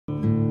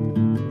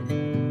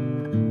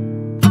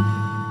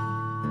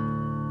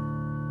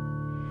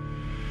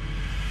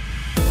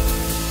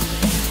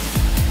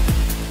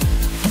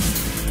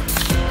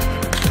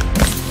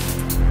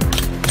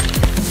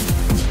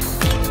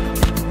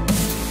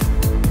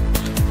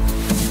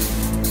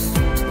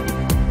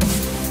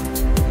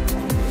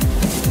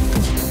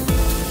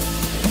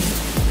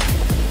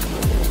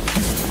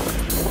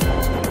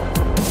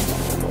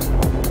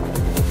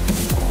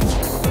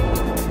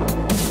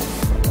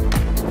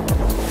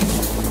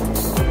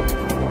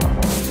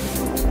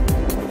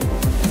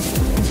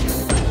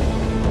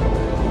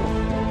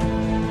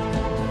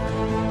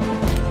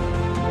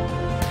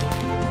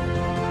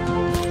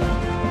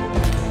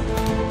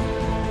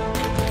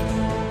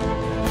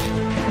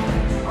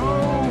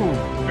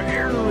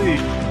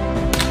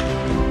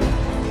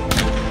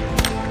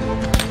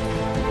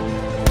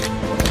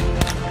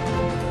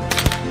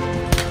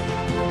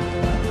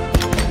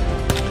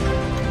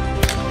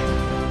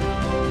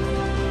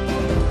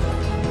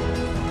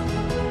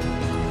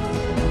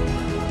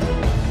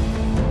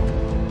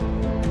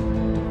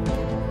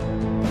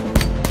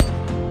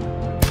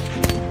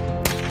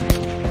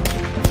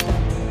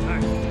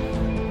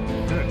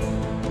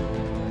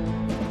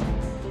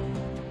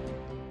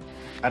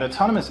At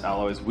Autonomous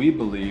Alloys, we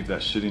believe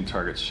that shooting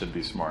targets should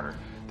be smarter.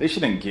 They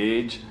should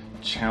engage,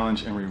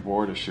 challenge, and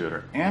reward a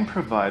shooter, and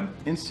provide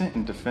instant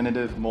and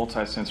definitive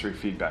multi-sensory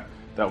feedback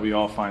that we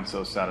all find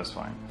so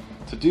satisfying.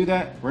 To do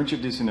that, we're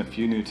introducing a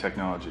few new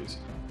technologies.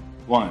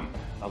 1.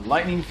 A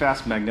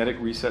lightning-fast magnetic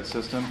reset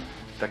system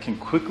that can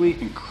quickly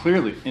and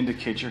clearly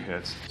indicate your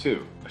hits.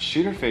 2. A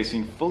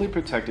shooter-facing, fully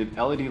protected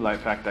LED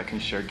light pack that can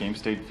share game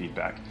state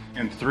feedback.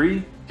 And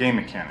 3. Game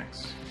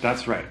mechanics.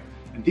 That's right.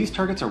 And these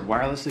targets are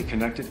wirelessly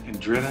connected and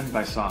driven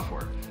by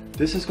software.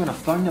 This is going to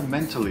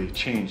fundamentally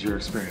change your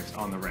experience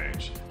on the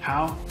range.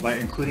 How? By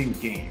including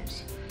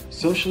games.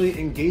 Socially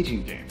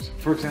engaging games.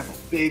 For example,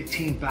 big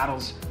team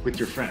battles with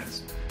your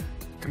friends.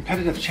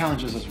 Competitive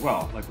challenges as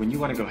well, like when you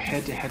want to go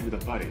head-to-head with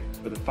a buddy.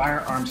 For the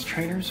firearms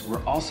trainers,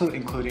 we're also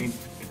including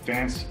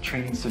advanced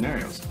training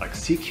scenarios like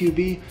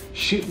CQB,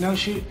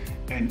 shoot-no-shoot,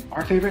 and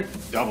our favorite,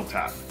 double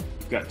tap.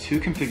 We've got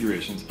 2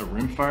 configurations, a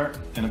rimfire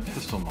and a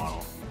pistol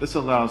model. This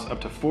allows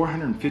up to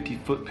 450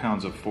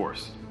 foot-pounds of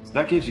force. So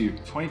that gives you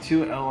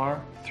 22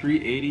 LR,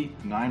 380,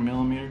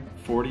 9mm,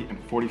 40,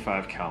 and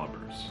 45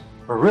 calibers.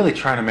 We're really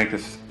trying to make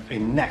this a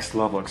next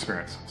level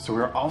experience. So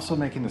we're also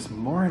making this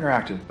more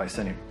interactive by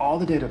sending all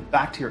the data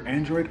back to your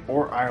Android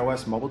or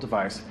iOS mobile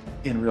device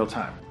in real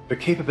time. The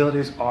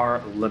capabilities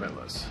are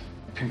limitless.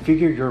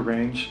 Configure your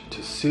range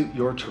to suit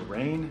your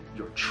terrain,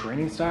 your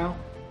training style,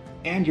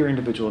 and your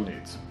individual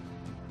needs.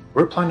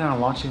 We're planning on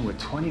launching with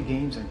 20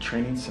 games and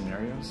training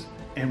scenarios,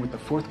 and with the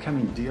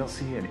forthcoming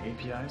DLC and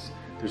APIs,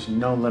 there's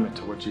no limit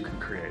to what you can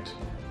create.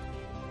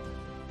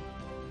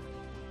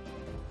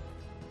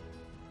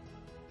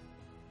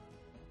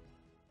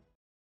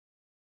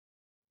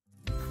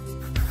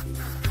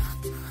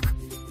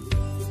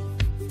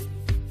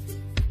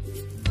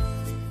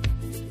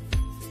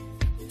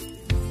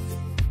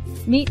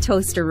 Meet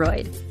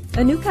Toasteroid,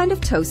 a new kind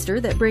of toaster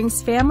that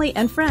brings family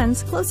and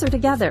friends closer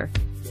together.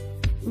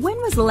 When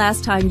was the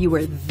last time you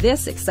were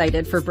this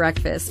excited for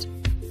breakfast?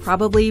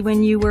 Probably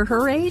when you were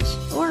her age,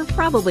 or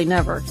probably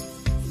never.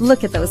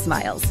 Look at those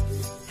smiles.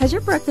 Has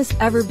your breakfast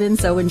ever been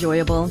so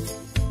enjoyable?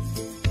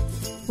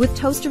 With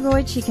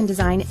Toasteroid, she can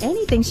design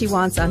anything she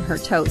wants on her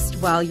toast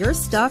while you're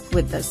stuck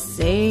with the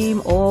same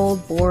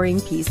old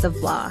boring piece of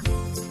blah.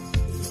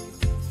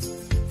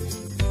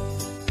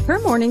 Her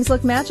mornings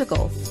look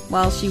magical,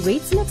 while she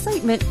waits in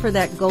excitement for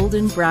that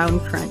golden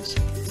brown crunch.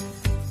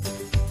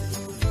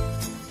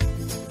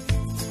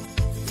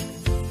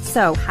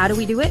 So, how do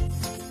we do it?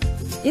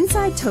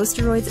 Inside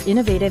Toasteroid's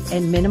innovative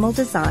and minimal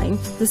design,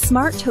 the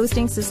smart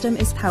toasting system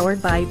is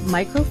powered by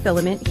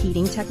microfilament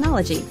heating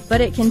technology, but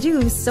it can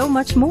do so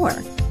much more.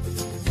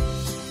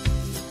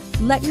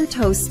 Let your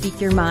toast speak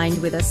your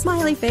mind with a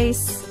smiley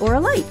face or a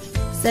like.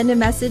 Send a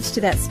message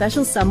to that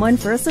special someone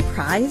for a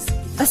surprise.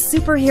 A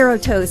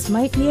superhero toast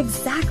might be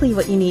exactly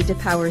what you need to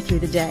power through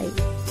the day.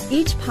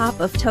 Each pop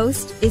of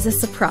toast is a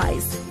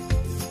surprise.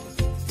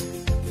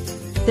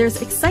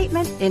 There's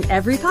excitement in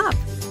every pop.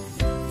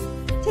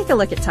 Take a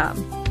look at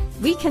Tom.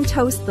 We can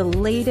toast the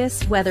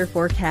latest weather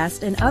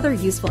forecast and other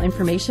useful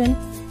information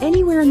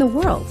anywhere in the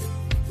world.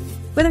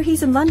 Whether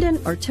he's in London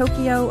or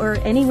Tokyo or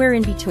anywhere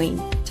in between,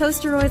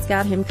 Toasteroid's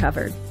got him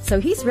covered, so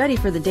he's ready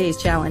for the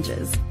day's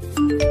challenges.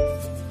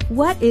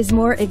 What is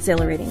more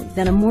exhilarating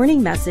than a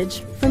morning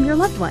message from your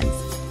loved ones?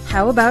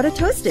 How about a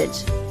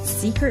toastage?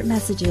 Secret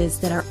messages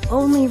that are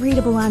only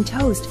readable on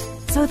toast,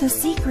 so the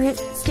secret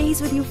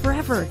stays with you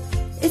forever.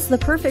 It's the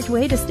perfect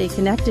way to stay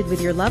connected with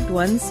your loved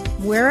ones,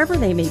 wherever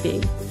they may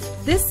be.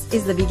 This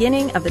is the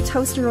beginning of the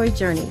Toasteroid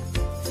journey.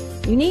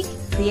 Unique,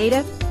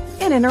 creative,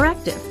 and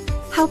interactive.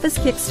 Help us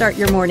kickstart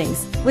your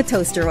mornings with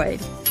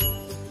Toasteroid.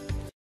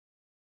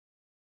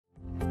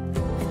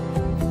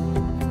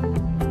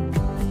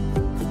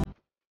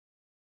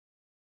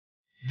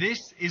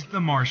 This is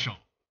the Marshall.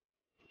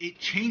 It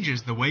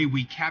changes the way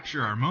we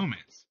capture our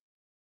moments.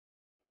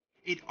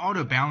 It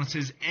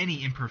auto-balances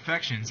any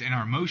imperfections in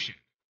our motion.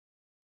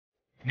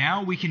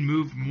 Now we can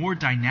move more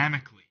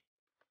dynamically.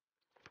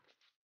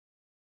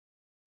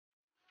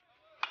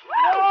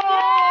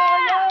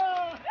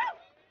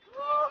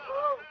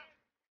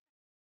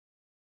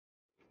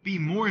 Be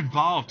more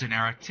involved in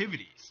our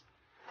activities.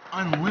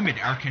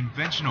 Unlimit our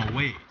conventional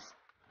ways.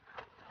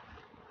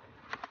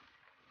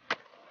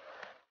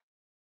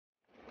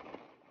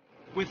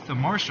 With the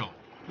Marshall,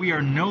 we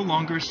are no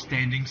longer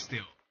standing still.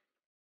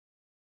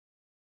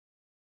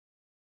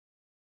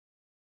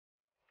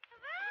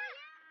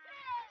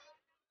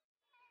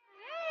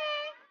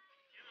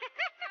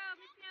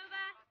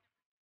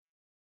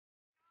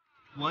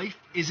 Life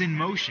is in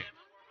motion.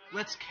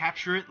 Let's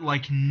capture it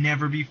like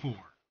never before.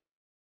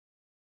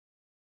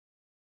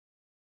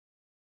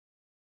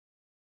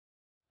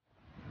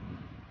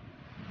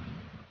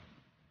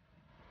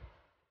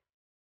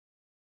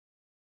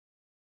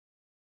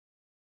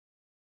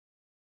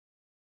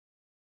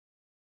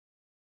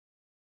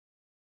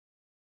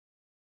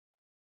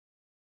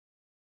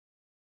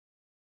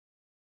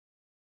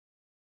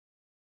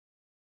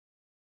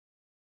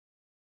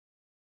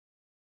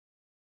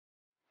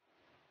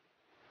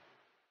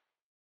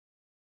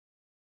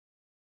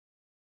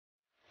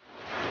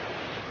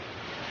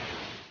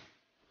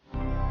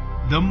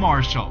 the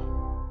Marshall.